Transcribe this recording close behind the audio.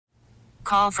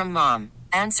Call from mom.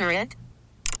 Answer it.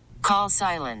 Call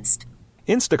silenced.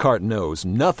 Instacart knows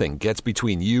nothing gets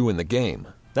between you and the game.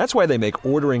 That's why they make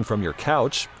ordering from your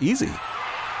couch easy.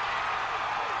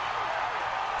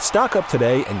 Stock up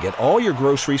today and get all your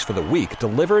groceries for the week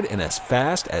delivered in as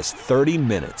fast as 30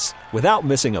 minutes without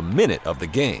missing a minute of the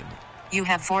game. You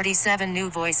have 47 new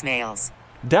voicemails.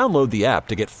 Download the app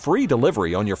to get free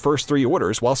delivery on your first 3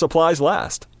 orders while supplies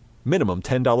last. Minimum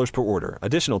 $10 per order.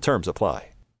 Additional terms apply.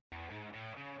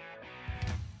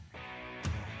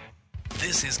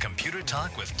 This is Computer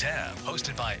Talk with Tab,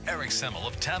 hosted by Eric Semmel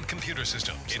of Tab Computer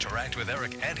Systems. Interact with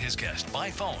Eric and his guest by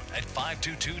phone at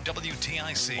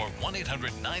 522-WTIC or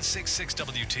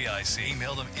 1-800-966-WTIC.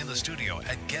 Email them in the studio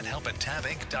at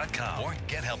gethelp@tabinc.com or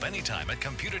get help anytime at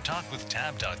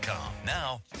computertalkwithtab.com.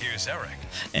 Now, here's Eric.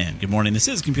 And good morning. This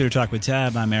is Computer Talk with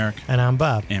Tab. I'm Eric. And I'm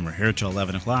Bob. And we're here till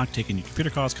 11 o'clock taking your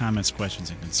computer calls, comments, questions,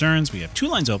 and concerns. We have 2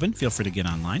 lines open. Feel free to get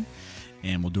online,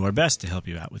 and we'll do our best to help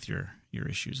you out with your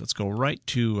issues. Let's go right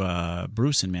to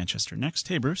Bruce in Manchester next.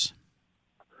 Hey, Bruce.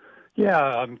 Yeah,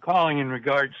 I'm calling in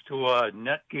regards to a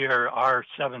Netgear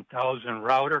R7000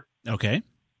 router. Okay.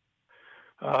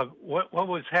 What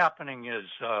was happening is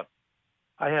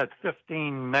I had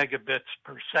 15 megabits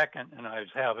per second, and I was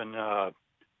having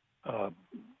a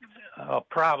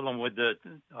problem with the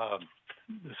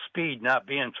speed not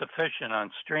being sufficient on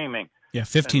streaming. Yeah,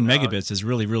 15 megabits is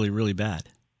really, really, really bad.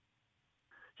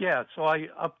 Yeah, so I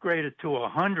upgraded to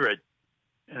 100,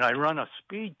 and I run a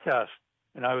speed test,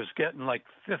 and I was getting like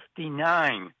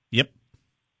 59. Yep.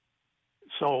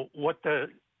 So what the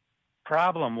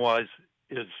problem was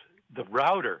is the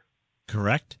router.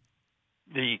 Correct.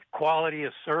 The quality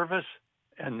of service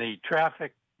and the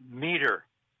traffic meter.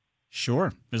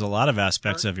 Sure. There's a lot of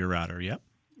aspects of your router, yep.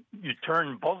 You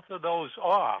turn both of those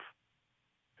off.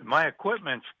 My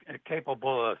equipment's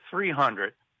capable of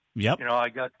 300. Yep. You know, I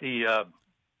got the...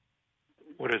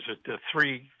 the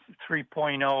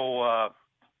 3.0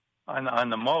 on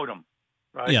the modem,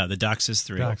 right? Yeah, the DOCSIS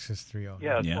 3. DOCSIS 3.0.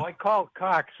 Yeah, so I called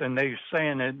Cox, and they're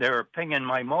saying that they were pinging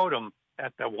my modem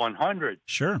at the 100.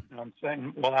 Sure. And I'm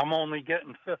saying, well, I'm only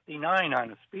getting 59 on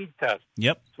a speed test.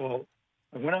 Yep. So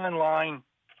I went online,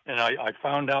 and I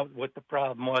found out what the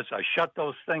problem was. I shut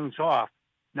those things off.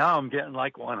 Now I'm getting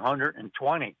like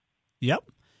 120. Yep.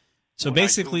 So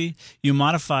basically, you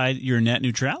modified your net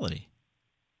neutrality.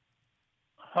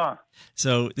 Huh.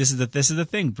 So this is the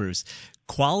thing, Bruce.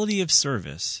 Quality of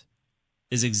service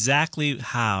is exactly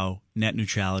how net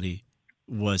neutrality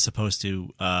was supposed to.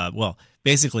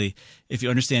 Basically, if you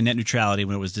understand net neutrality,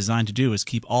 what it was designed to do is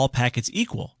keep all packets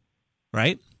equal,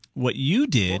 right? What you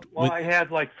did. Well, I had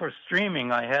for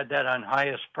streaming, I had that on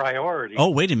highest priority.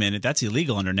 Oh, wait a minute, that's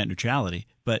illegal under net neutrality.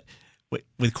 But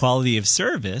with quality of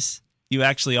service, you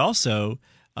actually also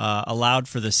allowed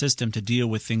for the system to deal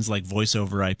with things like voice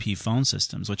over IP phone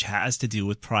systems, which has to do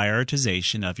with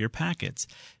prioritization of your packets.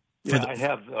 I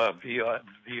have a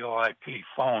VoIP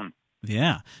phone.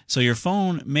 Yeah. So your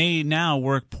phone may now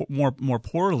work more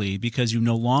poorly because you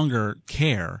no longer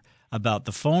care about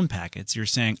the phone packets. You're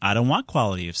saying, I don't want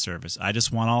quality of service. I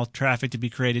just want all traffic to be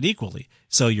created equally.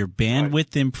 So your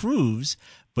bandwidth improves,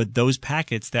 but those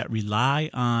packets that rely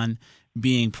on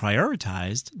being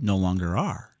prioritized no longer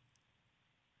are.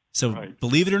 So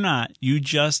believe it or not, you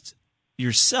just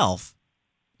yourself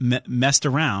messed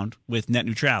around with net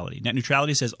neutrality. Net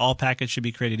neutrality says all packets should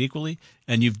be created equally,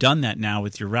 and you've done that now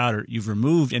with your router. You've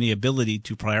removed any ability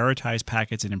to prioritize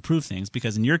packets and improve things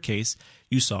because in your case,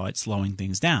 you saw it slowing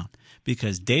things down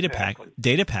because data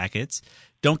packets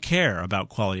don't care about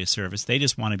quality of service. They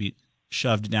just want to be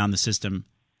shoved down the system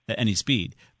at any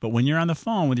speed. But when you're on the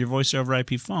phone with your voice over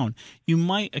IP phone, you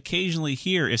might occasionally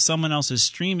hear if someone else is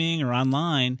streaming or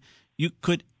online, you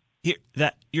could hear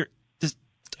that you're just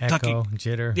echo, talking.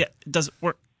 Jitter. Yeah, it doesn't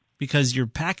work because your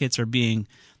packets are being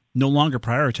no longer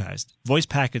prioritized. Voice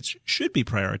packets should be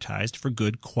prioritized for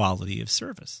good quality of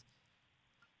service.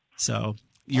 So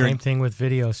same thing with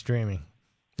video streaming.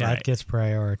 That gets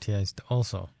prioritized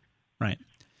also. Right.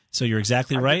 So you're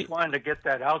exactly right. I just wanted to get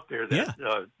that out there that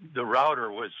the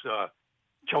router was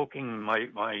choking my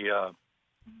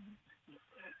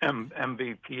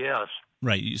Mbps.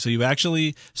 Right. So you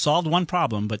actually solved one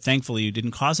problem, but thankfully you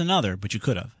didn't cause another, but you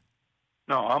could have.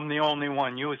 No, I'm the only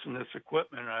one using this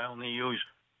equipment. I only use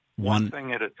one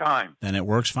thing at a time. Then it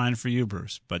works fine for you,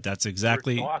 Bruce. But that's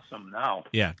exactly it's awesome now.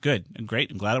 Yeah, good and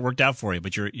great. I'm glad it worked out for you.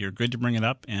 But you're good to bring it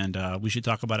up, and we should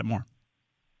talk about it more.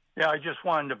 Yeah, I just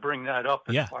wanted to bring that up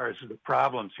as far as the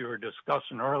problems you were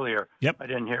discussing earlier. Yep. I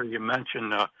didn't hear you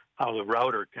mention how the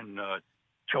router can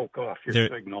choke off your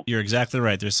signal. You're exactly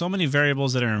right. There's so many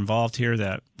variables that are involved here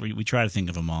that we try to think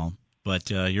of them all. But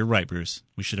you're right, Bruce.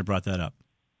 We should have brought that up.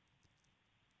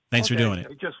 Thanks for doing it.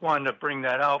 I just wanted to bring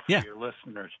that out for Yeah. your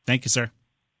listeners. Thank you, sir.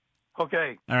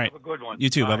 Okay. All right. Have a good one. You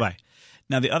too. Bye. Bye-bye.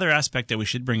 Now, the other aspect that we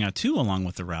should bring out, too, along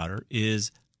with the router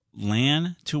is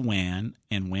LAN to WAN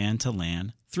and WAN to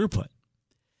LAN throughput.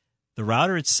 The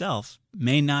router itself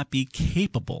may not be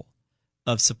capable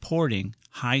of supporting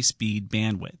high-speed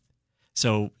bandwidth.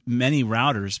 So many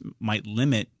routers might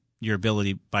limit your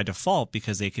ability by default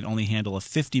because they can only handle a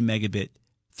 50 megabit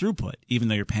throughput, even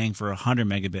though you're paying for 100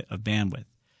 megabit of bandwidth.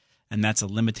 And that's a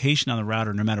limitation on the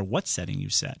router no matter what setting you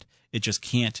set. It just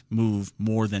can't move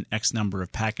more than X number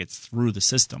of packets through the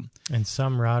system. And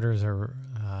some routers are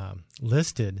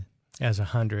listed as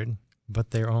 100,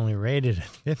 but they're only rated at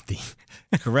 50.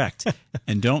 Correct.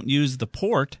 And don't use the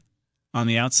port on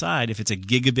the outside. If it's a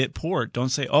gigabit port, don't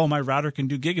say, oh, my router can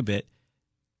do gigabit.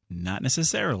 Not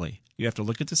necessarily. You have to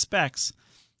look at the specs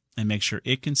and make sure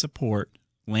it can support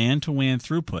LAN to WAN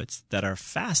throughputs that are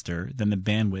faster than the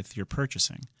bandwidth you're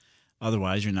purchasing.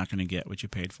 Otherwise, you're not going to get what you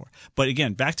paid for. But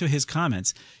again, back to his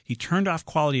comments, he turned off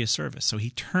quality of service. So he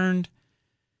turned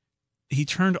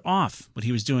off what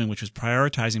he was doing, which was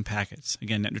prioritizing packets.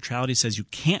 Again, net neutrality says you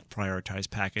can't prioritize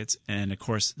packets, and of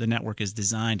course, the network is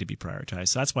designed to be prioritized.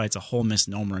 So that's why it's a whole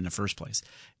misnomer in the first place.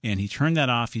 And he turned that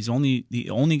off. He's the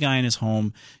only guy in his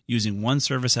home using one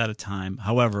service at a time.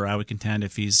 However, I would contend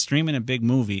if he's streaming a big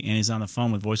movie and he's on the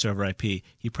phone with voice over IP,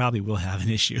 he probably will have an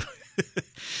issue.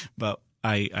 But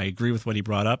I agree with what he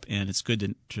brought up, and it's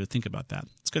good to think about that.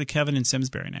 Let's go to Kevin in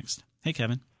Simsbury next. Hey,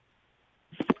 Kevin.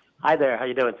 Hi there. How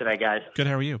you doing today, guys? Good.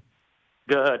 How are you?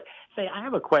 Good. Say, I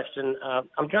have a question.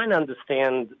 I'm trying to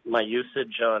understand my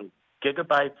usage on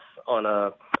gigabytes on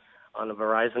a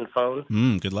Verizon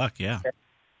phone. Good luck. Yeah.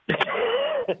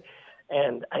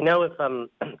 And I know if I'm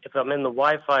in the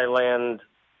Wi-Fi land,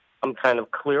 I'm kind of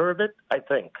clear of it, I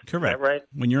think. Correct. Is that right?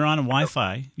 When you're on a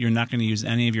Wi-Fi, you're not going to use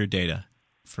any of your data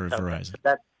for Verizon.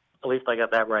 At least I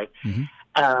got that right. Mm-hmm.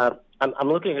 I'm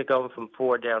looking at going from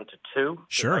 4 down to 2.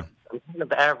 Sure. I'm kind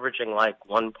of averaging like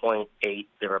 1.8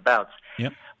 thereabouts.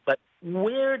 Yep. But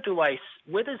where does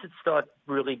it start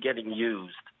really getting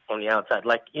used on the outside?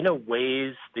 Like,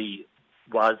 Waze, the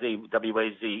WAZI,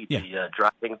 W-A-Z, the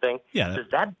driving thing? Yeah. Does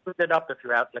that put it up if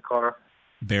you're out in the car?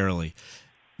 Barely.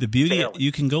 The beauty,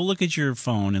 you can go look at your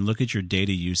phone and look at your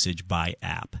data usage by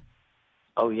app.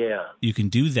 Oh, yeah. You can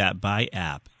do that by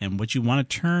app. And what you want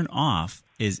to turn off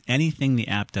is anything the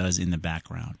app does in the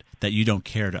background that you don't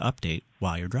care to update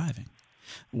while you're driving.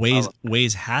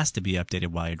 Waze has to be updated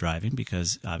while you're driving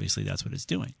because obviously that's what it's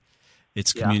doing.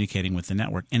 It's communicating with the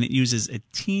network, and it uses a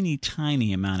teeny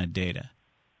tiny amount of data.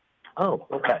 Oh,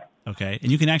 okay. Okay,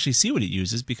 and you can actually see what it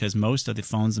uses because most of the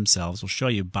phones themselves will show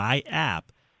you by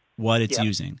app what it's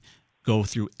using. Go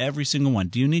through every single one.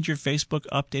 Do you need your Facebook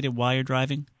updated while you're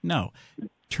driving? No.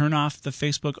 Turn off the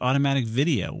Facebook automatic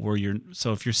video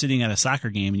so if you're sitting at a soccer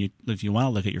game and if you want to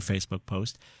look at your Facebook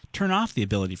post, turn off the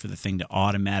ability for the thing to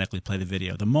automatically play the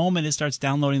video. The moment it starts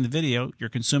downloading the video, you're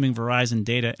consuming Verizon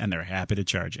data and they're happy to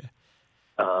charge you.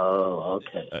 Oh,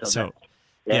 okay. And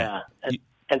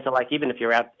so, like, even if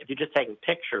you're just taking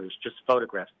pictures, just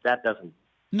photographs, that doesn't.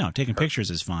 No, taking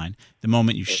pictures is fine. The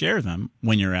moment you share them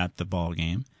when you're at the ball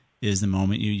game is the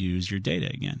moment you use your data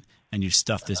again, and you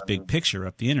stuff this big picture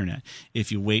up the internet.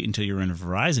 If you wait until you're in a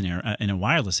Verizon area, in a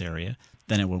wireless area,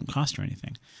 then it won't cost you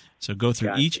anything. So go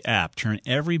through each app, turn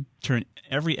every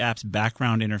app's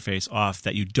background interface off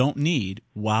that you don't need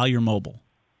while you're mobile.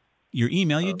 Your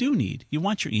email you do need. You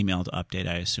want your email to update,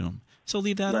 I assume. So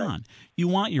leave that on. You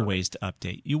want your Waze to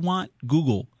update. You want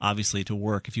Google, obviously, to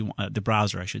work. If you the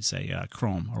browser, I should say,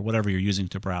 Chrome or whatever you're using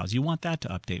to browse. You want that to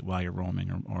update while you're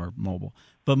roaming or mobile.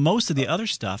 But most of the other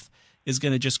stuff is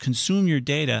going to just consume your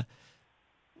data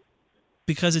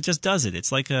because it just does it.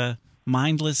 It's like a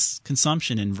mindless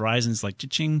consumption, and Verizon's like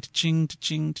cha-ching, cha-ching,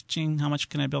 cha-ching, cha-ching. How much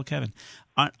can I bill Kevin?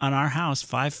 On our house,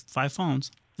 five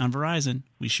phones on Verizon,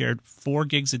 we shared 4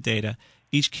 gigs of data.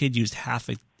 Each kid used half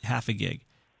a gig.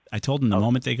 I told them the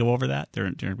moment they go over that, they're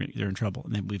in trouble,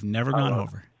 and we've never gone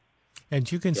over. And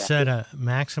you can set a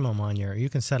maximum you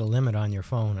can set a limit on your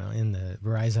phone in the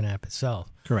Verizon app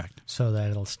itself. Correct. So that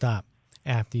it'll stop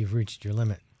after you've reached your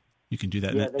limit. You can do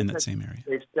that in that same area.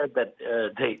 They've said that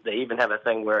they even have a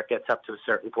thing where it gets up to a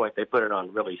certain point, they put it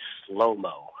on really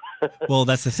slow-mo. Well,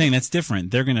 that's the thing. That's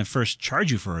different. They're going to first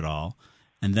charge you for it all,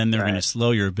 and then they're going to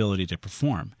slow your ability to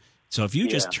perform. So if you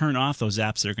just turn off those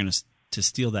apps that are going to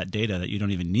steal that data that you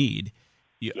don't even need,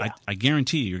 I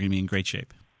guarantee you're going to be in great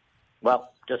shape.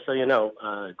 Well, just so you know,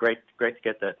 great to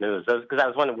get that news. Because I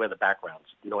was wondering where the background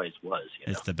noise was.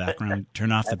 It's the background.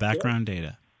 Turn off the background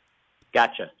data.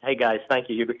 Gotcha. Hey, guys, thank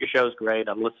you. Your show's great.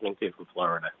 I'm listening to you from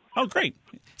Florida. Oh, great.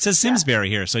 It says Simsbury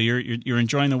here. So you're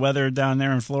enjoying the weather down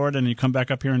there in Florida, and you come back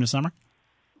up here in the summer?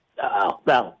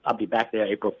 Well, I'll be back there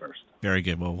April 1st. Very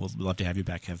good. Well, we'll love to have you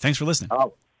back, Kev. Thanks for listening.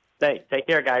 Oh, take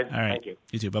care, guys. All right. Thank you.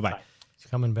 You too. Bye-bye. He's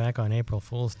coming back on April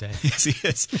Fool's Day. Yes, he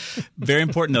is. Very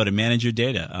important, though, to manage your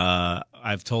data.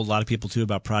 I've told a lot of people, too,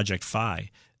 about Project Fi.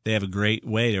 They have a great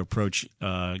way to approach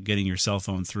getting your cell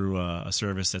phone through a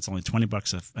service that's only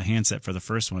 $20 a handset for the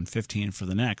first one, $15 for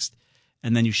the next,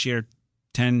 and then you share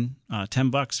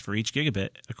 $10 for each gigabit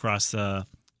across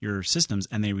your systems,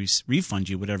 and they refund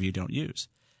you whatever you don't use.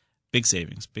 Big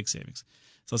savings, big savings.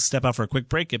 So let's step out for a quick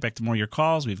break, get back to more of your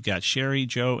calls. We've got Sherry,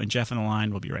 Joe, and Jeff on the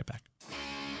line. We'll be right back.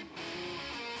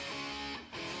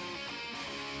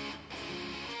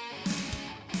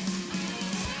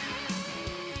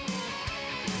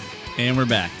 And we're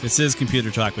back. This is Computer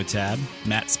Talk with Tab.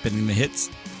 Matt spinning the hits.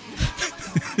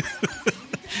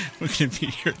 We're going to be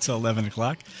here until 11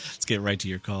 o'clock. Let's get right to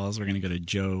your calls. We're going to go to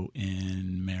Joe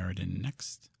in Meriden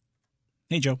next.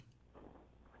 Hey, Joe.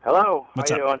 Hello.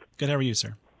 What's How you up? doing? Good. How are you,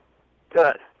 sir?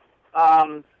 Good.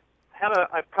 Have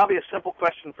probably a simple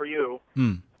question for you.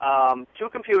 2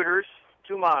 computers,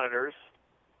 2 monitors,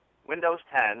 Windows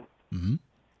 10,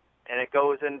 and it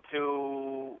goes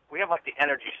into, we have like the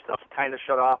energy stuff kind of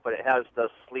shut off, but it has the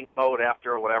sleep mode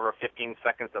after whatever, 15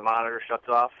 seconds the monitor shuts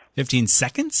off. 15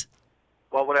 seconds?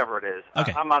 Well, whatever it is.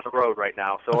 Okay. I'm on the road right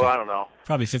now, so I don't know.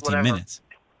 Probably 15 Whatever. minutes.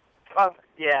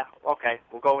 Yeah, okay,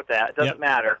 we'll go with that. It doesn't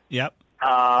matter. Yep.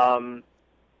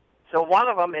 So one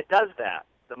of them, it does that.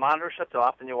 The monitor shuts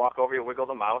off, and you walk over, you wiggle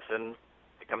the mouse, and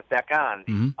it comes back on.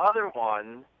 The other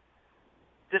one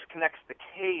disconnects the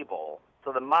cable,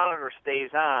 so the monitor stays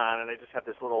on, and I just have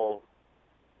this little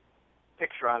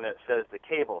picture on it that says the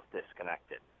cable's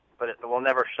disconnected. But it will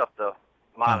never shut the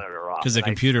monitor off. Because the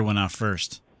computer went off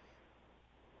first.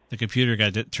 The computer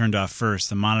got turned off first.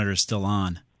 The monitor is still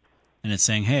on. And it's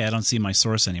saying, hey, I don't see my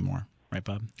source anymore. Right,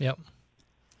 Bob? Yep.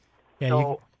 Yeah,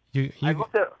 So you I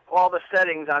looked at all the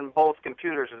settings on both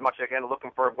computers as much as I can,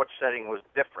 looking for which setting was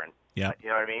different. Yeah. You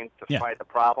know what I mean? To Yeah. find the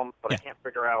problem, but Yeah. I can't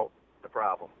figure out the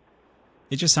problem.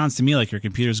 It just sounds to me like your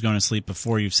computer's going to sleep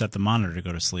before you've set the monitor to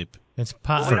go to sleep. it's Well,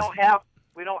 possible.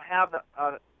 we don't have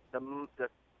the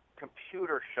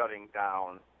computer shutting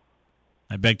down.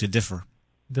 I beg to differ.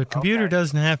 The computer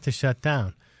doesn't have to shut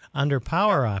down. Under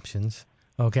power options,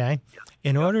 okay,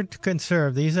 in order to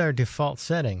conserve, these are default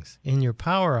settings. In your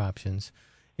power options,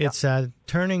 it's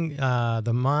turning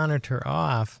the monitor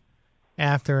off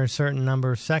after a certain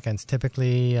number of seconds,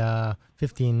 typically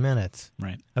 15 minutes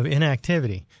Right. of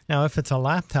inactivity. Now, if it's a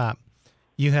laptop,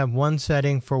 you have one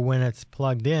setting for when it's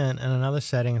plugged in and another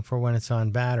setting for when it's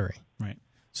on battery. Right.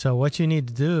 So what you need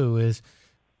to do is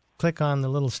click on the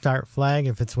little start flag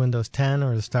if it's Windows 10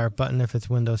 or the start button if it's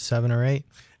Windows 7 or 8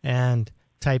 and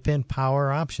type in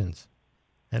power options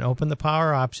and open the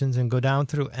power options and go down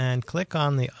through and click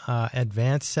on the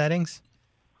advanced settings.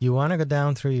 You want to go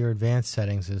down through your advanced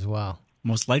settings as well.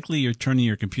 Most likely you're turning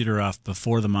your computer off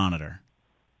before the monitor.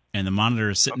 And the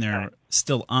monitor is sitting there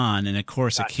still on, and of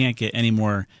course it can't get any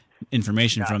more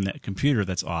information from that computer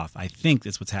that's off. I think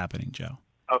that's what's happening, Joe.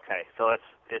 Okay, so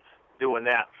it's doing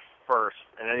that first,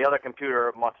 and then the other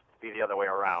computer must be the other way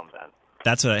around then.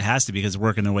 That's what it has to be because it's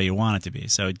working the way you want it to be.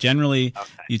 So generally,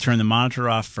 you turn the monitor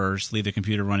off first, leave the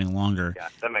computer running longer. Yeah,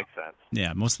 that makes sense.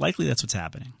 Yeah, most likely that's what's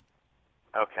happening.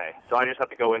 Okay, so I just have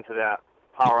to go into that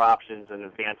power options and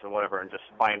advanced and whatever and just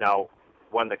find out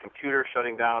when the computer's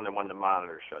shutting down and when the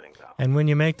monitor's shutting down. And when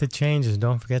you make the changes,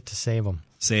 don't forget to save them.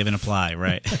 Save and apply,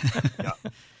 right? Yeah.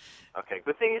 Okay,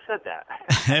 good thing you said that.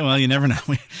 Hey, well, you never know.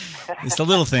 It's the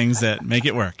little things that make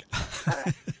it work.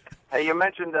 Hey, you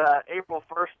mentioned April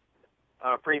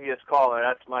 1st, previous caller.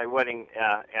 That's my wedding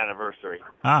anniversary.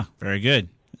 Ah, very good.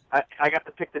 I got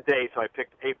to pick the day, so I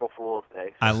picked April Fool's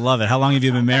Day. I love it. How long have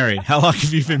you been married? How long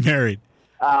have you been married?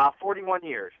 41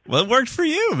 years. Well, it worked for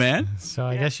you, man. So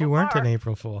I guess you weren't an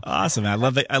April Fool. Awesome. I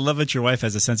love that your wife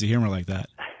has a sense of humor like that.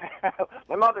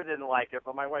 My mother didn't like it,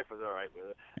 but my wife was all right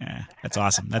with it. Yeah, that's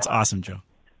awesome. That's awesome, Joe.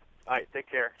 All right, take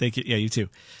care. Thank you. Yeah, you too.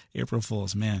 April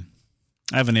Fools, man.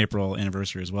 I have an April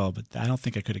anniversary as well, but I don't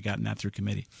think I could have gotten that through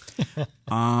committee.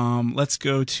 Let's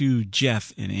go to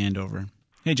Jeff in Andover.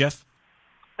 Hey, Jeff.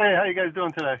 Hey, how you guys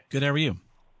doing today? Good. How are you?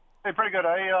 Hey, pretty good.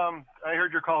 I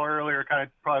heard your call earlier, kind of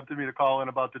prompted me to call in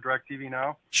about the DirecTV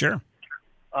Now. Sure.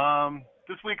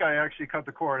 This week I actually cut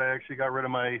the cord. I actually got rid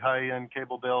of my high-end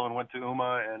cable bill and went to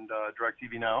Ooma and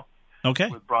DirecTV Now. Okay.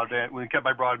 With broadband, we kept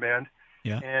my broadband.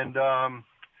 Yeah. And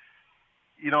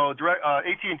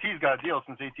AT&T's got a deal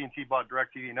since AT&T bought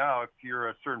DirecTV Now. If you're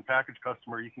a certain package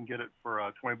customer, you can get it for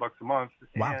 $20 a month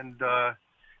and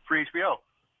free HBO.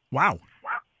 Wow.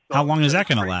 So how long is that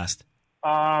going to last?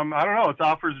 I don't know. It's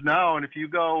offers now, and if you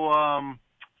go,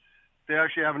 they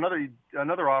actually have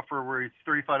another offer where it's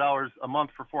 $35 a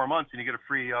month for 4 months, and you get a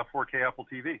free 4K Apple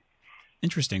TV.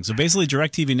 Interesting. So basically,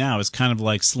 DirecTV Now is kind of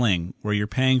like Sling, where you're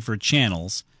paying for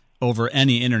channels over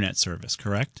any internet service,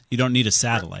 correct? You don't need a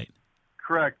satellite.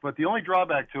 Correct, but the only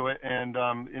drawback to it, and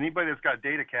anybody that's got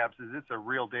data caps, is it's a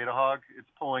real data hog. It's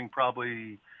pulling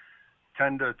probably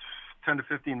 10 to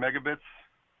 15 megabits.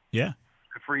 Yeah.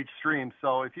 For each stream.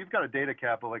 So if you've got a data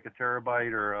cap of like a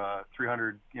terabyte or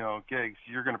 300, gigs,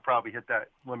 you're going to probably hit that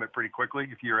limit pretty quickly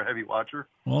if you're a heavy watcher.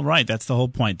 Well, right. That's the whole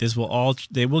point.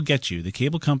 They will get you. The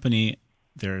cable company,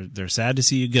 they're sad to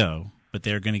see you go, but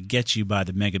they're going to get you by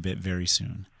the megabit very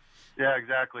soon. Yeah,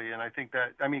 exactly. And I think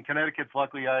Connecticut's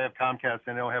luckily I have Comcast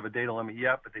and they don't have a data limit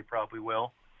yet, but they probably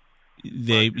will.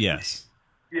 Yes.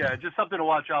 Yeah, just something to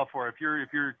watch out for. If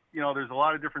you're, there's a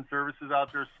lot of different services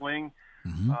out there, Sling.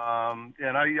 Mm-hmm.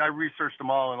 And I researched them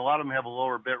all, and a lot of them have a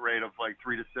lower bit rate of like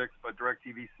 3 to 6, but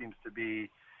DirecTV seems to be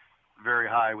very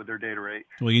high with their data rate.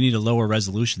 Well, you need a lower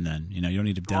resolution then. You don't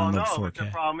need to download 4K. But the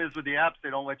problem is with the apps, they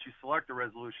don't let you select the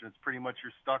resolution. It's pretty much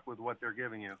you're stuck with what they're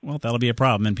giving you. Well, that'll be a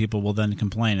problem, and people will then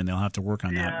complain, and they'll have to work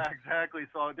on that. Yeah, exactly.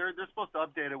 So they're supposed to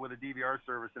update it with a DVR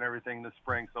service and everything this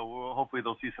spring, so hopefully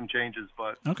they'll see some changes.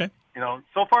 But, okay.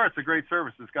 So far it's a great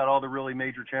service. It's got all the really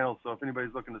major channels, so if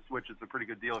anybody's looking to switch, it's a pretty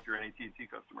good deal if you're an AT&T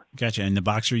customer. Gotcha. And the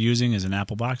box you're using is an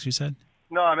Apple box, you said?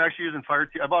 No, I'm actually using Fire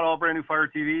TV. I bought all brand new Fire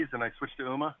TVs, and I switched to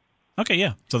Uma. Okay,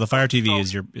 yeah. So the Fire TV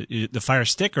is the Fire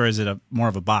Stick, or is it more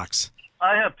of a box?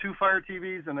 I have 2 Fire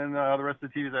TVs, and then the rest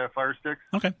of the TVs I have Fire Sticks.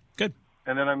 Okay, good.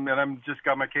 And then I'm just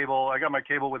got my cable. I got my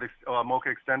cable with Mocha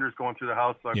extenders going through the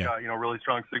house, so I've got really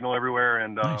strong signal everywhere.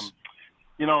 And nice.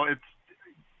 It's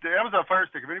the Amazon Fire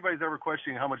Stick. If anybody's ever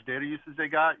questioning how much data usage they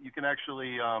got, you can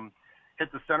actually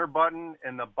hit the center button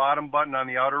and the bottom button on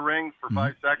the outer ring for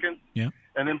 5 seconds. Yeah.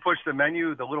 And then push the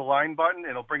menu, the little line button, and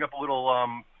it'll bring up a little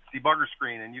debugger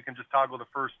screen, and you can just toggle the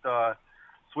first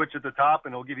switch at the top,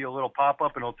 and it'll give you a little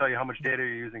pop-up, and it'll tell you how much data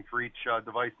you're using for each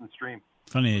device and stream.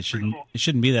 Funny, it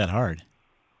shouldn't be that hard.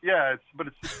 Yeah, it's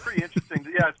pretty interesting.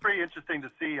 It's pretty interesting to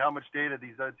see how much data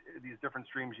these different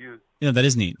streams use. Yeah, that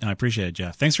is neat. I appreciate it,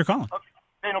 Jeff. Thanks for calling. Okay.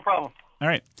 Hey, no problem. All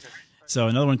right. So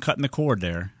another one cutting the cord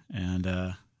there, and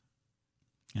the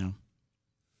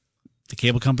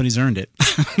cable company's earned it.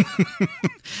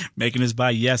 Making us buy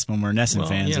Yes when we're Nesson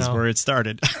fans is where it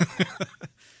started.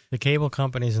 The cable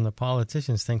companies and the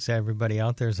politicians thinks everybody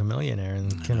out there is a millionaire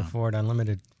and can afford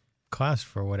unlimited cost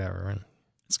for whatever. And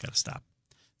it's got to stop.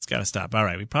 It's got to stop. All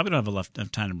right, we probably don't have enough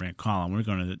time to bring a call on. We're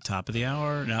going to the top of the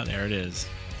hour. No, there it is.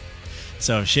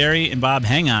 So Sherry and Bob,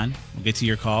 hang on. We'll get to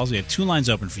your calls. We have 2 lines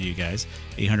open for you guys,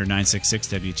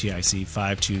 800-966-WTIC,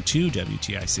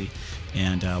 522-WTIC.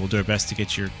 And we'll do our best to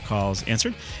get your calls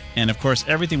answered. And, of course,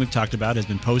 everything we've talked about has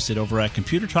been posted over at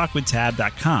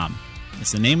ComputerTalkWithTab.com.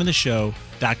 It's the name of the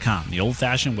show.com, the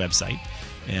old-fashioned website.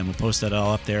 And we'll post that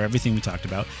all up there, everything we talked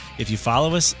about. If you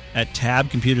follow us at Tab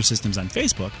Computer Systems on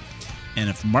Facebook, and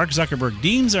if Mark Zuckerberg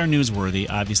deems our newsworthy,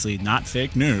 obviously not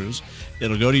fake news,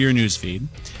 it'll go to your news feed.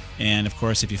 And, of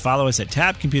course, if you follow us at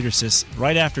Tab Computer Sys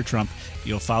right after Trump,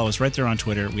 you'll follow us right there on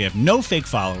Twitter. We have no fake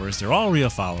followers. They're all real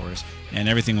followers. And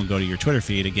everything will go to your Twitter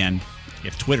feed. Again,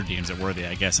 if Twitter deems it worthy,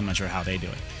 I guess. I'm not sure how they do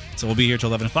it. So we'll be here till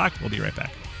 11 o'clock. We'll be right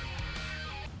back.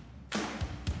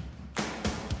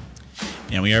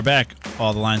 And we are back.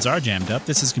 All the lines are jammed up.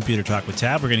 This is Computer Talk with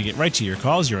Tab. We're going to get right to your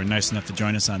calls. You're nice enough to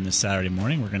join us on this Saturday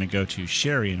morning. We're going to go to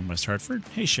Sherry in West Hartford.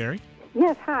 Hey, Sherry.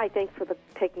 Yes, hi. Thanks for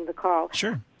taking the call.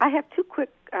 Sure. I have 2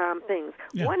 quick things.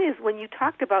 Yeah. One is when you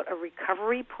talked about a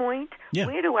recovery point,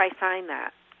 where do I find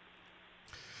that?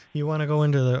 You want to go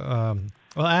into the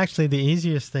well, actually, the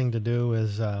easiest thing to do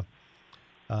is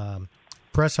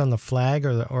press on the flag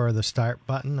or the start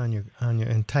button on your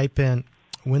and type in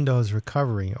Windows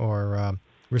Recovery or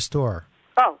Restore.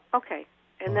 Oh, okay.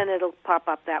 And then it'll pop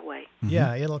up that way. Mm-hmm.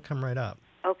 Yeah, it'll come right up.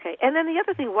 Okay. And then the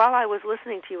other thing, while I was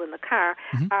listening to you in the car,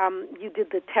 you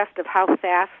did the test of how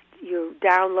fast you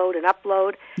download and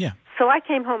upload. Yeah. So I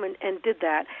came home and did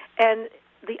that. And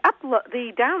the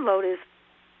download is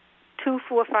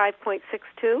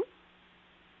 245.62,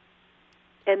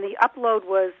 and the upload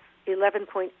was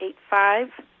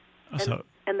 11.85,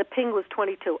 and the ping was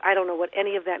 22. I don't know what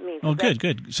any of that means. Oh,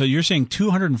 good. So you're saying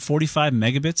 245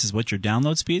 megabits is what your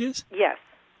download speed is? Yes.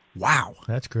 Wow.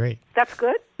 That's great. That's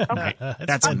good? Okay.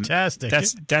 That's fantastic.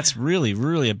 That's really,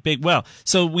 really a big. Well,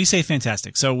 so we say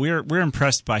fantastic. So we're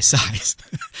impressed by size,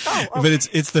 okay. but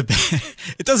it's the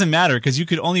it doesn't matter because you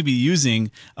could only be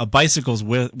using a bicycle's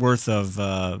worth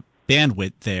of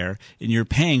bandwidth there, and you're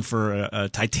paying for a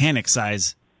Titanic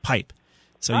size pipe.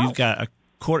 So you've got a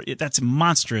quarter. That's a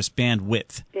monstrous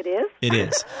bandwidth. It is. It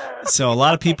is. So a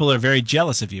lot of people are very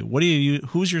jealous of you. What do you?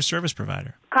 Who's your service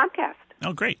provider? Comcast.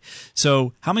 Oh, great.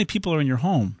 So how many people are in your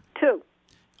home? 2.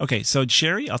 Okay, so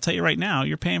Sherry, I'll tell you right now,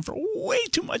 you're paying for way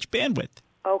too much bandwidth.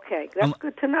 Okay, that's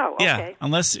good to know. Yeah, Okay.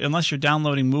 unless you're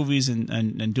downloading movies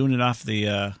and doing it off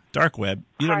the dark web,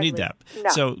 you don't need that. No.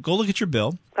 So go look at your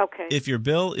bill. Okay. If your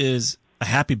bill is a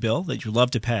happy bill that you love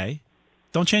to pay,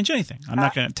 don't change anything. I'm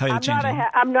not going to tell you to change anything.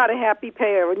 I'm not a happy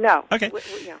payer. No. Okay.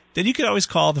 Yeah. Then you could always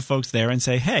call the folks there and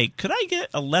say, "Hey, could I get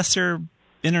a lesser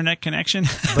internet connection?"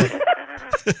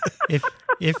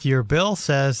 If your bill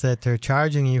says that they're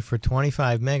charging you for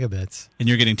 25 megabits and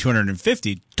you're getting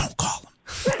 250, don't call them.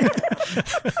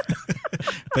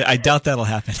 But I doubt that'll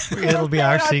happen. It'll be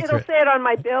our secret. It'll say it on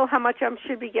my bill how much I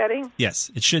should be getting?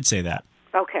 Yes, it should say that.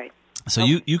 Okay. So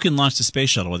you can launch the space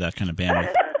shuttle with that kind of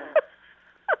bandwidth.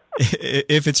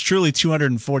 If it's truly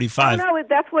 245. No,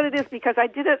 that's what it is because I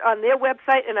did it on their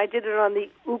website and I did it on the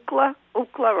Ookla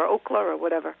or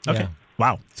whatever. Okay. Yeah.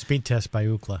 Wow. Speed test by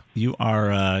Ookla. You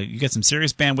are you get some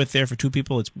serious bandwidth there for 2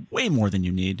 people. It's way more than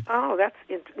you need. Oh, that's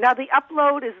now the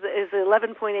upload is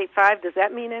 11.85. Does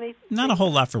that mean anything? Not a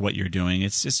whole lot for what you're doing.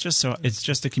 It's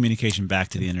just a communication back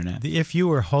to the internet. If you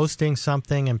were hosting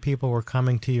something and people were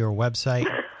coming to your website,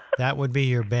 that would be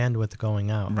your bandwidth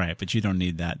going out. Right, but you don't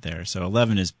need that there. So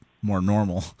 11 is more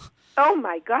normal. Oh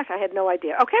my gosh, I had no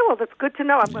idea. Okay, well that's good to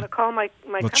know. I'm going to call my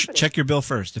company. Check your bill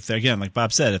first. If they're, again, like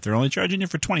Bob said, if they're only charging you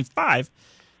for 25,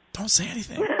 don't say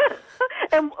anything.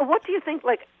 And what do you think?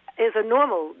 Like, is a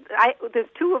normal? There's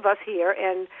 2 of us here,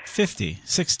 and 50,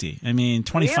 60. I mean,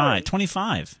 25. Really?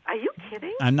 25. Are you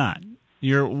kidding? I'm not.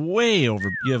 You're way over.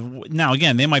 Now,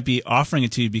 again, they might be offering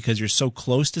it to you because you're so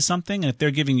close to something, and if they're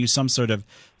giving you some sort of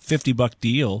 $50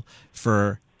 deal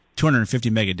for 250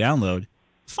 mega download,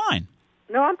 fine.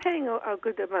 No, I'm paying a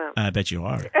good amount. I bet you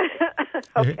are.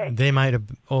 Okay. They might have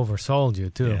oversold you,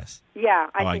 too. Yes. Yeah,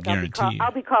 I think guarantee you.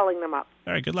 I'll be calling them up.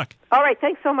 All right, good luck. All right,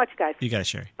 thanks so much, guys. You got it,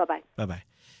 Sherry. Bye-bye. Bye-bye.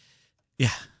 Yeah,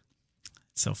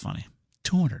 it's so funny.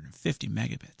 250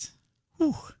 megabits.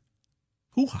 Whew.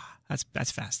 Hoo-ha.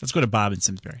 That's fast. Let's go to Bob in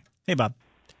Simsbury. Hey, Bob.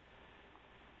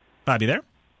 Bob, you there?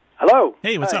 Hello.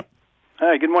 Hey, what's up?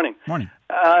 Hi, good morning. Morning.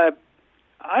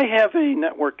 I have a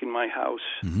network in my house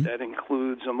that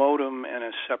includes a modem and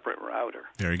a separate router.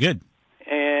 Very good.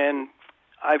 And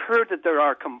I've heard that there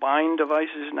are combined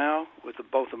devices now with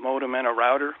both a modem and a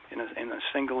router in a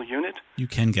single unit. You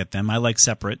can get them. I like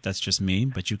separate. That's just me,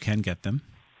 but you can get them.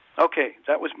 Okay,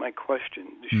 that was my question.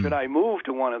 Should I move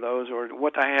to one of those, or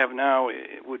what I have now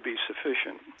it would be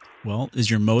sufficient? Well, is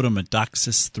your modem a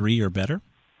DOCSIS 3 or better?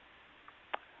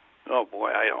 Oh, boy,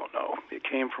 I don't know. It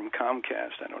came from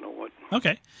Comcast. I don't know what.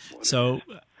 Okay. So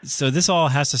this all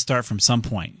has to start from some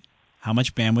point. How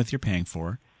much bandwidth you're paying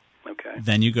for. Okay.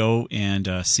 Then you go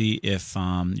and see if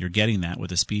you're getting that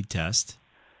with a speed test.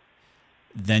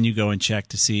 Then you go and check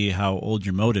to see how old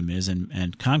your modem is,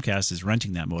 and Comcast is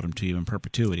renting that modem to you in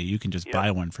perpetuity. You can just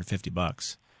buy one for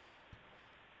 $50.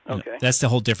 Okay. That's the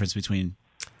whole difference between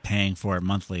paying for it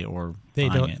monthly or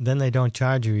buying it. Then they don't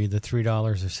charge you either $3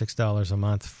 or $6 a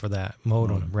month for that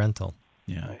modem rental.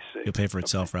 Yeah, I see. You'll pay for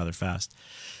itself rather fast.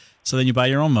 So then you buy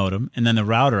your own modem, and then the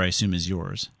router, I assume, is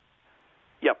yours.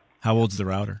 Yep. How old's the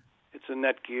router? It's a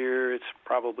Netgear. It's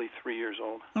probably 3 years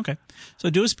old. Okay. So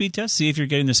do a speed test. See if you're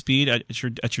getting the speed at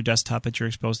your desktop that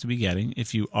you're supposed to be getting.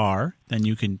 If you are, then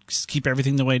you can keep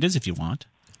everything the way it is if you want.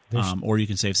 Or you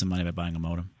can save some money by buying a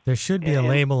modem. There should be a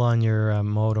label on your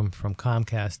modem from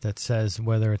Comcast that says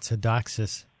whether it's a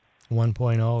DOCSIS 1.0,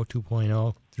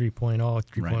 2.0, 3.0,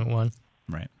 3.1.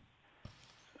 Right.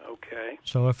 Okay.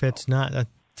 So if it's not a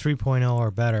 3.0 or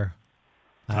better,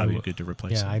 probably good to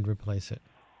replace it. Yeah, I'd replace it.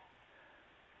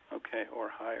 Okay, or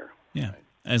higher. Yeah.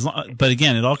 But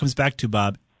again, it all comes back to,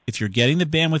 Bob, if you're getting the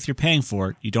bandwidth you're paying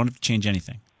for, you don't have to change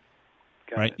anything.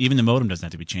 Right? Even the modem doesn't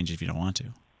have to be changed if you don't want to.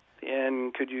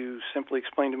 And could you simply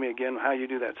explain to me again how you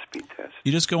do that speed test?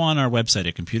 You just go on our website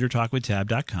at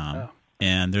computertalkwithtab.com,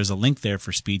 and there's a link there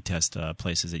for speed test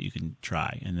places that you can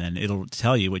try. And then it'll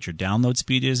tell you what your download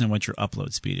speed is and what your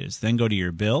upload speed is. Then go to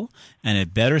your bill, and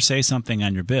it better say something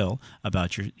on your bill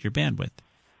about your bandwidth.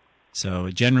 So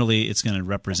generally, it's going to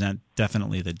represent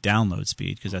definitely the download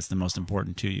speed because that's the most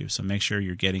important to you. So make sure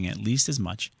you're getting at least as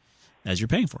much as you're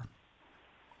paying for.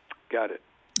 Got it.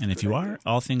 And if you are,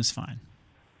 all things fine.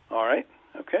 All right.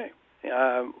 Okay.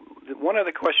 One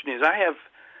other question is, I have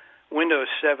Windows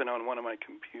 7 on one of my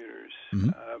computers.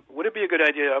 Would it be a good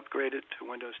idea to upgrade it to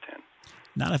Windows 10?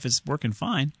 Not if it's working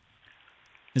fine.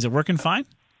 Is it working fine?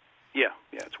 Yeah,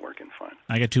 it's working fine.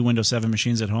 I got 2 Windows 7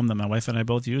 machines at home that my wife and I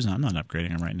both use, and I'm not upgrading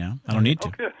them right now. I don't need to.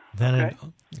 Oh, good. Then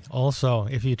also,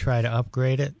 if you try to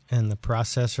upgrade it and the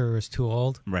processor is too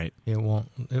old, right, it won't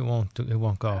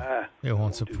go. It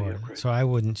won't support it. So I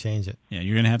wouldn't change it. Yeah,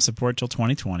 you're going to have support till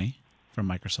 2020 from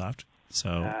Microsoft.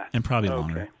 So and probably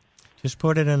longer. Just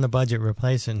put it in the budget.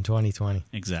 Replace it in 2020.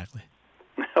 Exactly.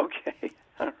 Okay.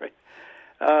 All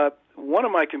right. One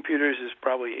of my computers is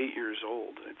probably 8 years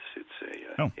old. It's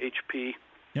a HP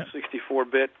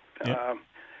 64-bit. Yep.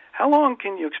 How long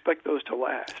can you expect those to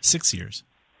last? 6 years.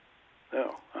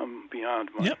 Oh, I'm beyond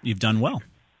mine. Yep, you've done well.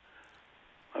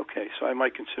 Okay, so I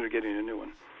might consider getting a new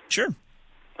one. Sure.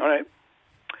 All right.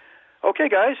 Okay,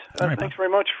 guys. All right, thanks very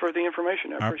much for the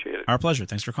information. I appreciate it. Our pleasure.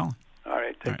 Thanks for calling. All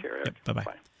right. Take care, Eric. Yep, bye-bye.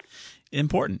 Bye.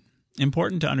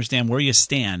 Important to understand where you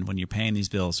stand when you're paying these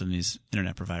bills from these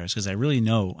internet providers, because I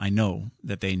know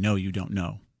that they know you don't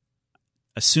know.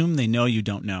 Assume they know you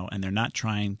don't know, and they're not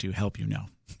trying to help you know.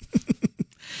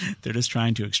 They're just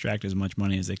trying to extract as much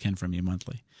money as they can from you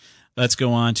monthly. Let's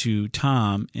go on to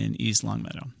Tom in East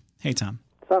Longmeadow. Hey, Tom.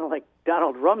 Sounded like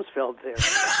Donald Rumsfeld there.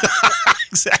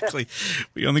 Exactly.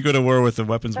 We only go to war with the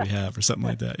weapons we have, or something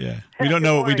like that. Yeah. We don't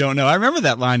know what we don't know. I remember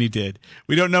that line he did.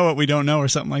 We don't know what we don't know, or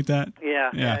something like that.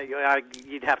 Yeah.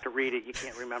 You'd have to read it. You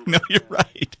can't remember. No, you're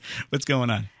right. What's going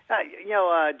on?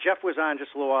 Jeff was on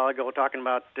just a little while ago talking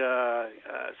about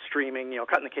streaming,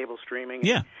 cutting the cable streaming.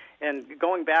 Yeah. And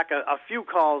going back a few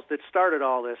calls that started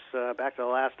all this, back to the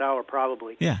last hour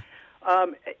probably. Yeah.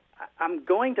 I'm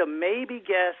going to maybe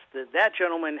guess that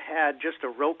gentleman had just a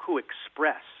Roku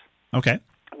Express. Okay.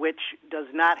 Which does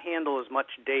not handle as much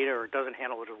data, or doesn't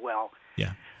handle it as well.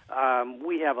 Yeah.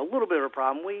 We have a little bit of a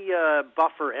problem. We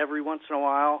buffer every once in a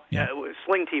while. Yeah.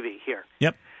 Sling TV here.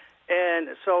 Yep. And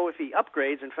so if he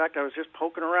upgrades, in fact, I was just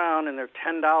poking around, and they're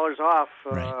 $10 off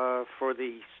for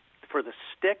the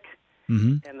Stick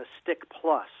and the Stick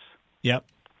Plus. Yep.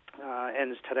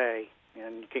 Ends today,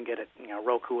 and you can get it,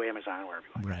 Roku, Amazon, wherever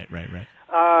you want. Right.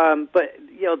 But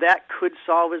that could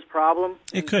solve his problem.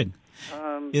 It could.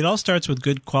 It all starts with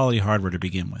good quality hardware to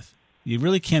begin with. You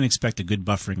really can't expect a good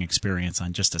buffering experience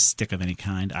on just a stick of any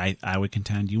kind. I would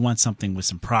contend you want something with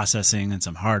some processing and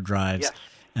some hard drives. Yes.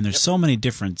 And there's so many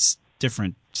different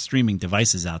streaming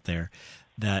devices out there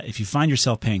that if you find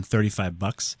yourself paying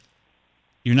 $35,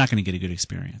 you're not going to get a good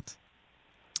experience.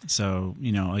 So,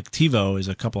 like TiVo is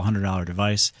a couple $100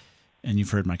 device, and you've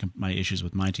heard my issues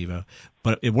with my TiVo,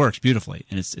 but it works beautifully,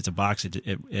 and it's a box. It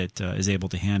is able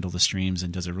to handle the streams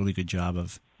and does a really good job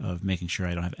of making sure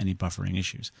I don't have any buffering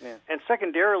issues. Yeah. And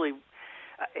secondarily,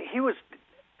 he was.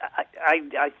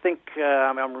 I think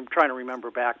I'm trying to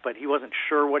remember back, but he wasn't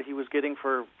sure what he was getting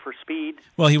for speed.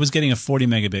 Well, he was getting a 40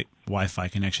 megabit Wi-Fi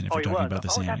connection. If you're talking about the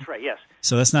same. Oh, that's right. Yes.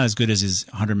 So that's not as good as his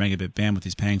 100 megabit bandwidth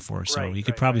he's paying for. So he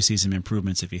could probably see some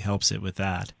improvements if he helps it with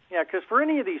that. Yeah, because for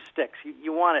any of these sticks,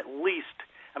 you want at least,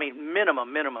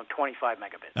 minimum 25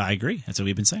 megabits. I agree. That's what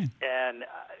we've been saying. And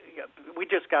we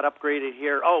just got upgraded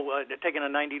here. Taking a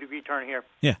 90-degree turn here.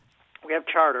 Yeah. We have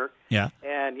Charter. Yeah.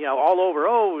 And, all over,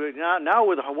 now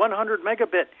with 100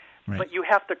 megabit. Right. But you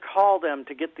have to call them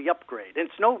to get the upgrade.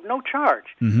 It's no charge.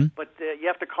 Mm-hmm. But you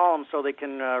have to call them so they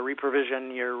can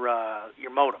reprovision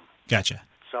your modem. Gotcha.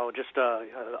 So just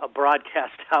a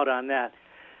broadcast out on that.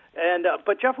 And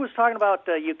but Jeff was talking about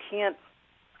you can't.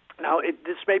 Now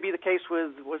this may be the case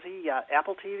with was he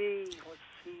Apple TV?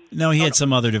 No, he had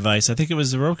some other device. I think it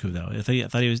was the Roku though. I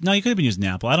thought he was. No, he could have been using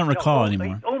Apple. I don't recall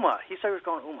anymore. Uma. He said he was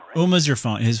going Uma. Right? Uma's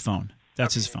his phone.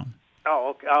 That's his phone.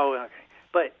 Oh, okay. Oh, okay.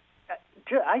 But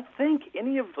I think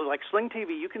any of Sling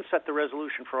TV, you can set the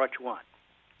resolution for what you want.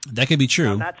 That could be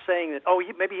true. I'm not saying that.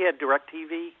 Maybe he had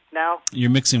DirecTV now. You're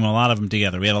mixing a lot of them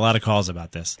together. We had a lot of calls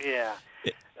about this. Yeah.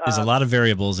 There's a lot of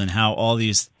variables in how all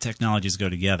these technologies go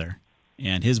together,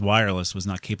 and his wireless was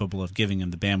not capable of giving him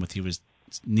the bandwidth he was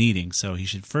needing. So he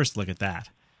should first look at that.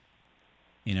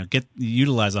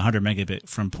 Utilize 100 megabit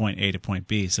from point A to point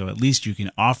B, so at least you can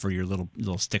offer your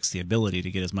little sticks the ability to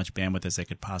get as much bandwidth as they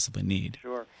could possibly need.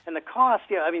 Sure. And the cost,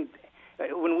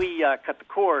 when we cut the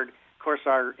cord, of course,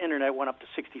 our internet went up to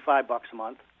 $65 a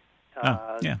month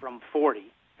from $40.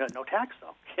 No tax,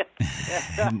 though.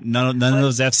 None of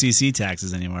those FCC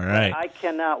taxes anymore, right? I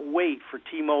cannot wait for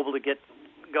T-Mobile to get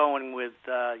going with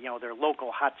their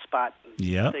local hotspot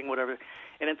thing, whatever.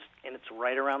 And it's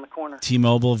right around the corner.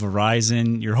 T-Mobile,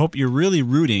 Verizon. You're really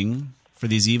rooting for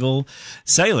these evil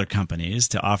cellular companies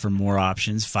to offer more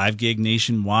options. 5 gig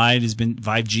nationwide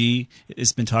 5G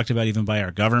has been talked about even by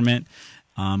our government.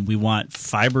 We want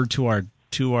fiber to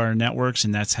our networks,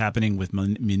 and that's happening with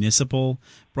municipal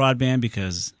broadband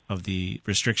because of the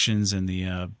restrictions and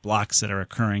the blocks that are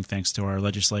occurring thanks to our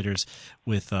legislators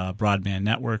with broadband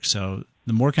networks. So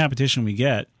the more competition we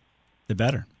get, the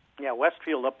better. Yeah,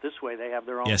 Westfield up this way, they have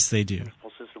their own. Yes, they do.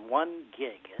 System, 1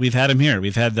 gig. We've had him here.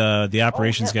 We've had the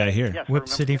operations guy here. Yes, Whip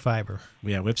City Fiber.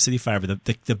 Yeah, Whip City Fiber.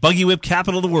 The buggy whip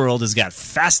capital of the world has got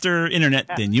faster internet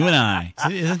than you and I.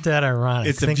 Isn't that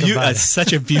ironic? It's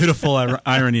such a beautiful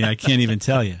irony. I can't even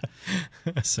tell you.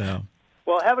 So.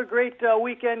 Well, have a great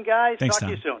weekend, guys. Thanks, Talk Tom.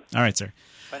 to you soon. All right, sir.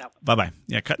 Bye now. Bye-bye.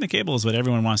 Yeah, cutting the cable is what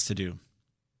everyone wants to do.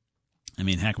 I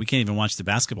mean, heck, we can't even watch the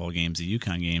basketball games, the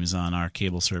UConn games, on our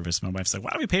cable service. My wife's like,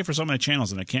 "Why do we pay for so many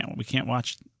channels and we can't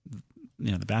watch,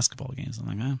 the basketball games?" I'm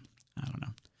like, I don't know.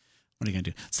 What are you gonna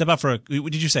do? Step out for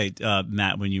what did you say,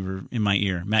 Matt? When you were in my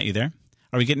ear, Matt, you there?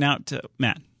 Are we getting out,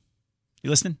 Matt? You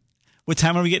listening? What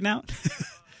time are we getting out?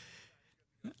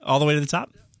 All the way to the top?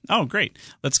 Oh, great.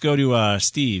 Let's go to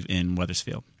Steve in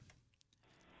Wethersfield.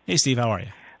 Hey, Steve, how are you?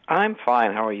 I'm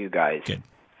fine. How are you guys? Good.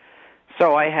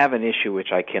 So I have an issue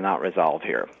which I cannot resolve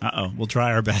here. Uh-oh. We'll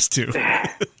try our best to.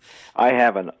 I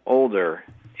have an older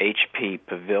HP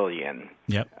Pavilion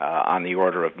on the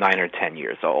order of 9 or 10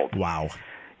 years old. Wow.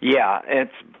 Yeah,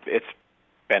 it's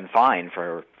been fine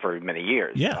for many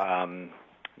years. Yeah.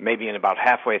 Maybe in about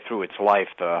halfway through its life,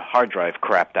 the hard drive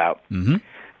crapped out,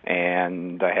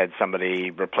 and I had somebody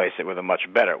replace it with a much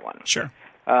better one. Sure.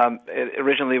 It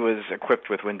originally was equipped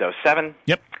with Windows 7.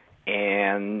 Yep.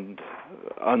 And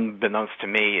unbeknownst to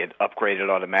me, it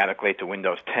upgraded automatically to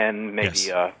Windows 10 maybe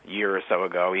a year or so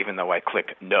ago, even though I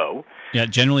clicked no. Yeah,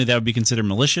 generally that would be considered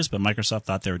malicious, but Microsoft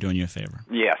thought they were doing you a favor.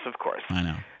 Yes, of course. I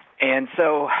know. And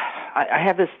so I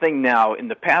have this thing now. In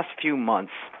the past few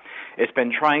months, it's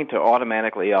been trying to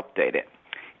automatically update it.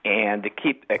 And it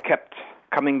kept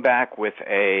coming back with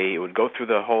it would go through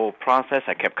the whole process.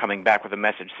 I kept coming back with a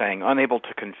message saying unable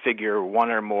to configure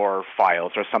one or more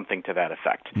files or something to that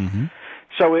effect. Mm-hmm.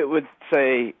 So it would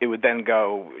then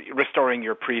go restoring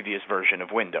your previous version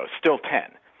of Windows, still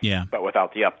 10. Yeah. But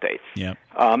without the updates. Yep.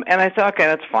 And I thought, okay,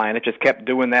 that's fine. It just kept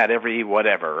doing that every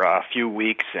a few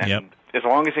weeks, and as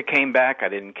long as it came back, I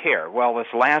didn't care. Well, this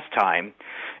last time,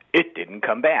 it didn't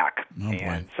come back. Oh,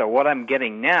 and so what I'm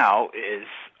getting now is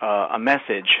a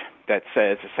message that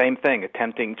says the same thing,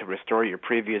 attempting to restore your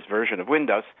previous version of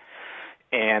Windows,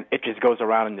 and it just goes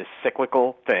around in this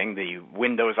cyclical thing. The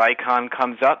Windows icon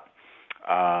comes up.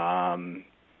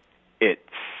 It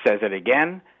says it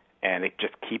again, and it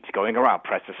just keeps going around.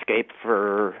 Press Escape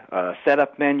for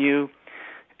setup menu,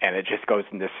 and it just goes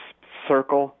in this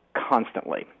circle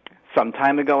constantly. Some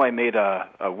time ago, I made a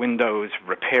Windows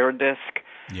repair disk.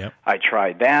 Yep. I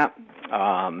tried that.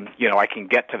 I can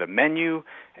get to the menu,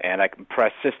 and I can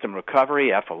press System Recovery,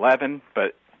 F11,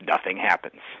 but nothing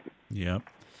happens. Yep.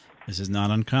 This is not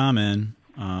uncommon.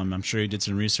 I'm sure you did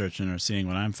some research and are seeing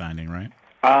what I'm finding, right?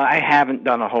 I haven't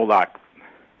done a whole lot.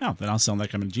 No, then I'll sound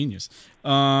like I'm a genius.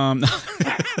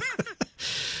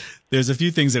 There's a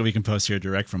few things that we can post here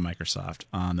direct from Microsoft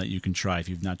that you can try if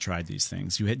you've not tried these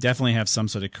things. You definitely have some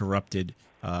sort of corrupted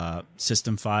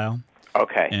system file.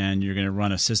 Okay. And you're going to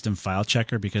run a system file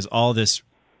checker because all this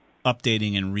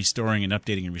updating and restoring and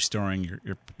updating and restoring,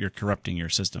 you're corrupting your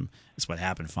system. Is what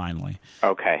happened finally.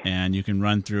 Okay. And you can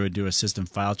run through and do a system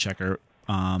file checker.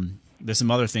 There's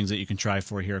some other things that you can try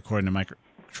for here according to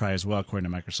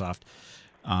Microsoft,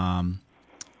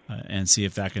 and see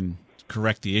if that can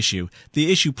correct the issue.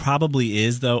 The issue probably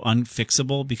is, though,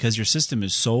 unfixable because your system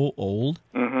is so old,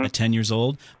 at 10 years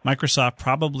old. Microsoft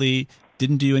probably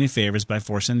didn't do you any favors by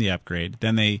forcing the upgrade.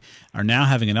 Then they are now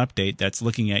having an update that's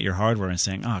looking at your hardware and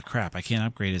saying, "Oh crap, I can't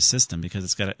upgrade his system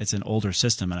because it's an older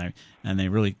system," and they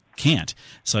really can't.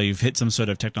 So you've hit some sort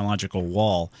of technological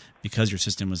wall because your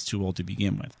system was too old to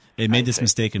begin with. They made this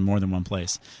mistake in more than one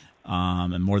place,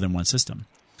 and more than one system.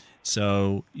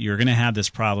 So you're going to have this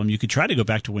problem. You could try to go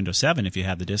back to Windows 7 if you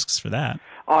have the disks for that.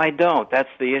 Oh, I don't. That's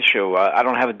the issue. I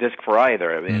don't have a disk for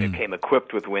either. I mean, it came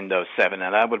equipped with Windows 7,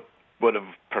 and I would have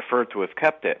preferred to have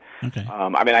kept it. Okay.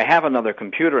 I have another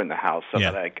computer in the house, so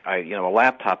that I a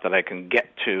laptop that I can get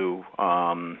to,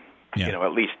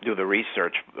 at least do the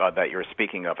research that you're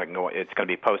speaking of. It's going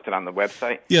to be posted on the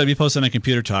website. Yeah, it'll be posted on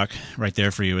Computer Talk right there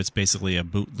for you. It's basically a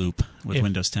boot loop with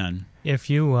Windows 10.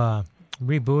 If you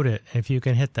reboot it, if you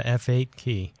can hit the F8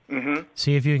 key,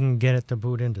 see if you can get it to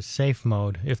boot into safe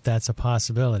mode, if that's a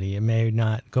possibility. It may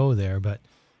not go there, but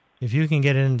if you can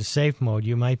get it into safe mode,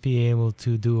 you might be able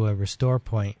to do a restore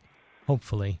point,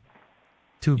 hopefully,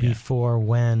 before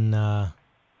when the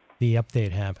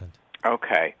update happened.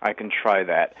 Okay, I can try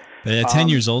that. But at 10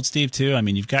 years old, Steve, too, I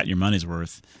mean, you've got your money's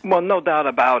worth. Well, no doubt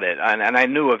about it. And I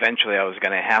knew eventually I was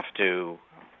going to have to,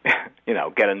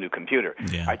 get a new computer.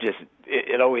 Yeah.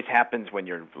 It always happens when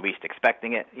you're least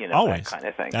expecting it, always. That kind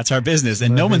of thing. That's our business,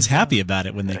 and no one's happy about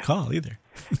it when they call either.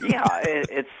 Yeah,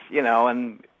 it's,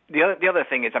 and the other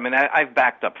thing is, I mean, I've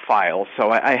backed up files,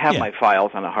 so I have my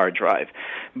files on a hard drive.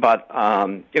 But,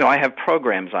 I have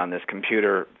programs on this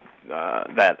computer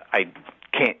that I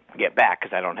can't get back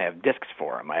because I don't have disks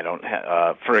for them. I don't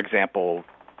have, for example,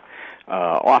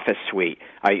 Office Suite.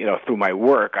 Through my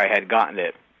work, I had gotten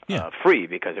it free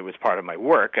because it was part of my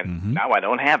work, and now I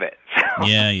don't have it.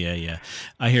 Yeah.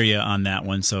 I hear you on that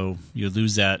one. So you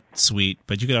lose that suite,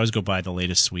 but you could always go buy the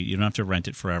latest suite. You don't have to rent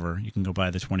it forever. You can go buy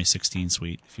the 2016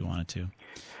 suite if you wanted to.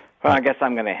 Well, I guess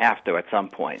I'm going to have to at some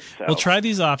point. So. Well, try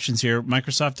these options here.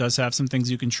 Microsoft does have some things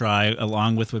you can try,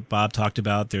 along with what Bob talked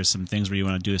about. There's some things where you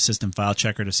want to do a system file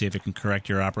checker to see if it can correct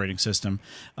your operating system.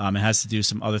 It has to do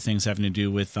some other things having to do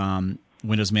with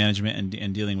Windows management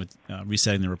and dealing with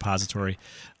resetting the repository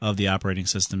of the operating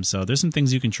system. So there's some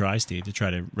things you can try, Steve, to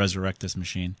try to resurrect this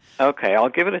machine. Okay, I'll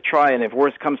give it a try, and if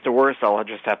worse comes to worse, I'll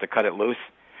just have to cut it loose.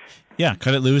 Yeah,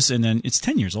 cut it loose, and then it's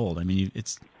 10 years old. I mean,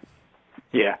 it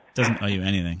doesn't owe you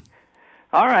anything.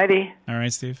 All righty. All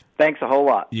right, Steve. Thanks a whole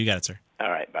lot. You got it, sir. All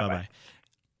right, bye-bye.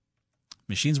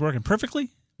 Machine's working perfectly.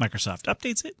 Microsoft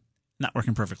updates it. Not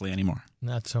working perfectly anymore.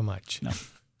 Not so much. No.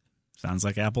 Sounds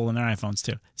like Apple and their iPhones,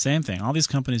 too. Same thing. All these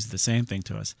companies do the same thing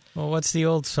to us. Well, what's the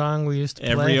old song we used to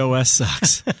play? Every OS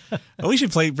sucks. Well, we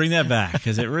should bring that back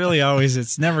because it really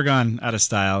it's never gone out of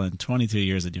style in 22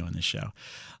 years of doing this show.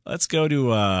 Let's go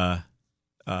to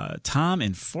Tom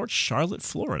in Fort Charlotte,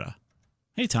 Florida.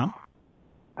 Hey, Tom.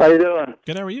 How you doing?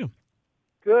 Good. How are you?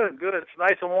 Good. It's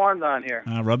nice and warm down here.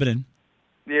 Rub it in.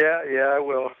 Yeah, I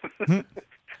will.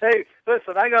 Hey,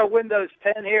 listen, I got Windows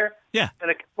 10 here. Yeah.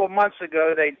 And a couple of months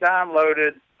ago, they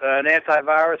downloaded an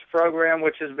antivirus program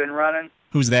which has been running.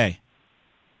 Who's they?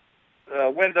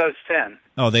 Windows 10.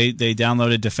 Oh, they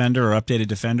downloaded Defender or updated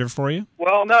Defender for you?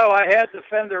 Well, no, I had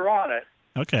Defender on it.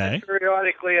 Okay. And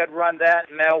periodically, I'd run that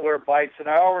and Malwarebytes, and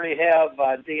I already have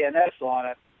DNS on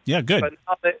it. Yeah, good. But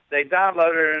now they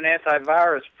downloaded an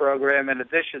antivirus program in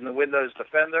addition to Windows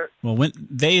Defender. Well,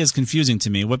 they is confusing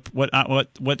to me. What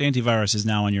antivirus is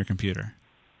now on your computer?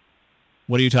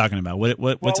 What are you talking about? What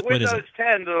is Windows it?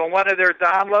 10, one of their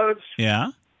downloads.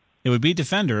 Yeah, it would be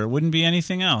Defender. It wouldn't be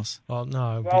anything else. Well,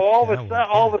 no. Well, all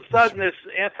of a sudden, this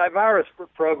antivirus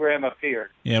program appeared.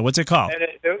 Yeah, what's it called? And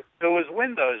it was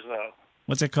Windows, though.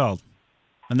 What's it called?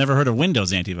 I've never heard of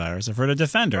Windows antivirus. I've heard of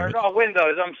Defender. No,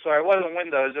 Windows. I'm sorry. It wasn't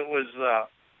Windows. It was,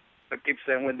 I keep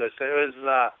saying Windows. It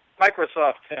was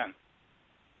Microsoft 10.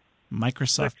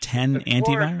 Microsoft 10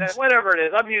 antivirus? Whatever it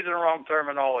is. I'm using the wrong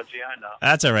terminology. I know.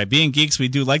 That's all right. Being geeks, we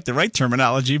do like the right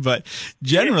terminology, but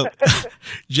generally,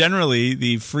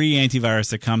 the free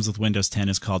antivirus that comes with Windows 10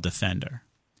 is called Defender.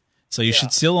 So you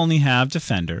should still only have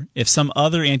Defender. If some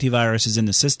other antivirus is in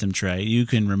the system tray, you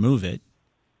can remove it.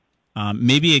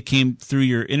 Maybe it came through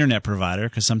your internet provider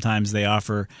because sometimes they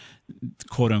offer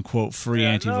quote-unquote free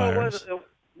antivirus.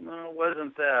 No, it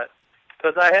wasn't that.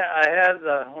 Because I had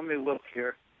let me look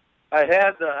here. I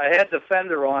had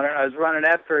Defender on it. I was running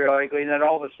that periodically, and then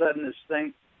all of a sudden this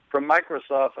thing from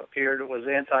Microsoft appeared. It was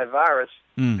antivirus,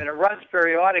 and it runs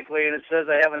periodically, and it says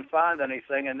I haven't found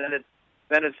anything, and then it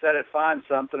said it found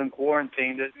something and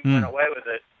quarantined it and went away with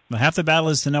it. Well, half the battle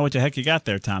is to know what the heck you got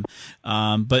there, Tom.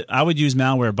 But I would use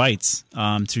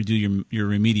Malwarebytes to do your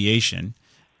remediation.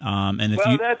 And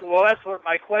if that's what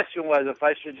my question was. If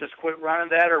I should just quit running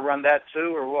that or run that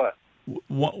too, or what?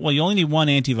 Well, you only need one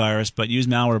antivirus, but use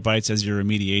Malwarebytes as your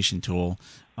remediation tool.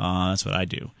 That's what I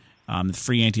do. The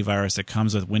free antivirus that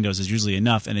comes with Windows is usually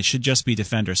enough, and it should just be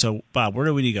Defender. So, Bob, where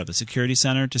do we go? The Security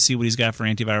Center to see what he's got for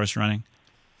antivirus running?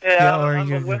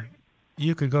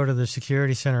 You could go to the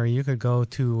Security Center, or you could go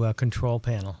to Control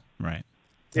Panel. Right.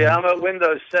 Yeah, I'm at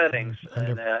Windows Settings.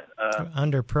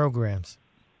 Under Programs.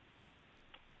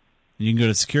 You can go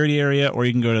to the Security area, or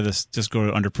you can go to just go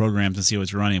to Under Programs and see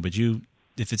what's running. But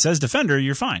if it says Defender,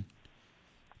 you're fine.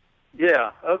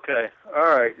 Yeah. Okay. All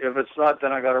right. If it's not,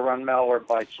 then I got to run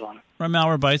Malwarebytes on it. Run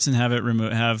Malwarebytes and have it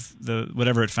have the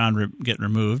whatever it found get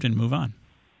removed and move on.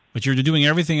 But you're doing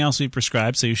everything else we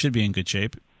prescribed, so you should be in good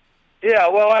shape. Yeah,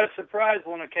 well, I was surprised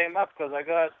when it came up because I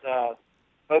got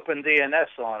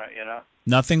OpenDNS on it,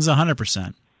 Nothing's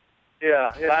 100%.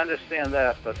 Yeah, I understand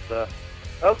that, but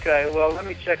okay, well, let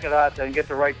me check it out and get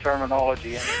the right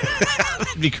terminology. Anyway.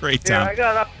 That'd be great, Tom. I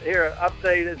got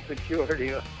updated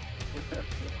security.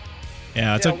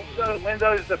 Yeah,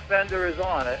 Windows Defender is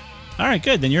on it. All right,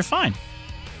 good. Then you're fine.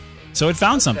 So it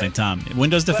found something, Tom.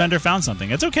 Windows Defender found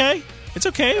something. It's okay. It's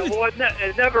okay. Yeah, well,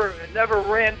 it never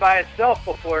ran by itself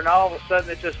before, and all of a sudden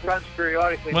it just runs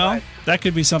periodically. Well, that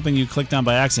could be something you clicked on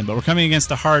by accident. But we're coming against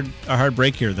a hard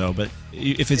break here, though. But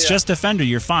if it's just Defender,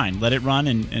 you're fine. Let it run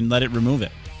and let it remove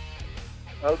it.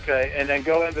 Okay, and then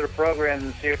go into the program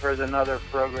and see if there's another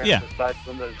program besides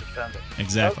Windows Defender.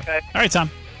 Exactly. Okay. All right, Tom.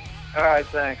 All right,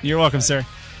 thanks. You're welcome, sir.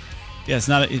 Yeah, it's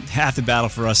not half the battle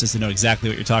for us is to know exactly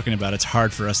what you're talking about. It's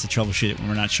hard for us to troubleshoot it when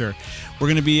we're not sure. We're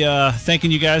going to be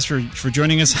thanking you guys for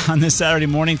joining us on this Saturday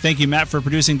morning. Thank you, Matt, for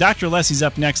producing. Dr. Alessi's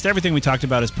up next. Everything we talked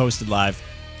about is posted live.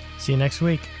 See you next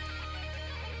week.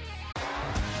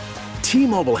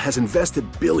 T-Mobile has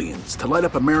invested billions to light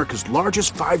up America's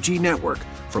largest 5G network,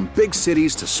 from big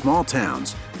cities to small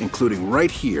towns, including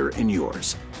right here in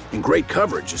yours. And great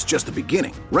coverage is just the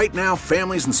beginning. Right now,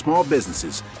 families and small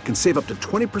businesses can save up to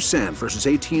 20% versus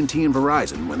AT&T and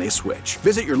Verizon when they switch.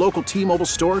 Visit your local T-Mobile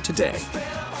store today.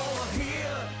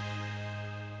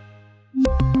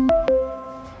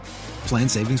 Plan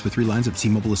savings with 3 lines of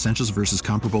T-Mobile Essentials versus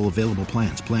comparable available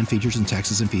plans. Plan features and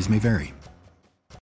taxes and fees may vary.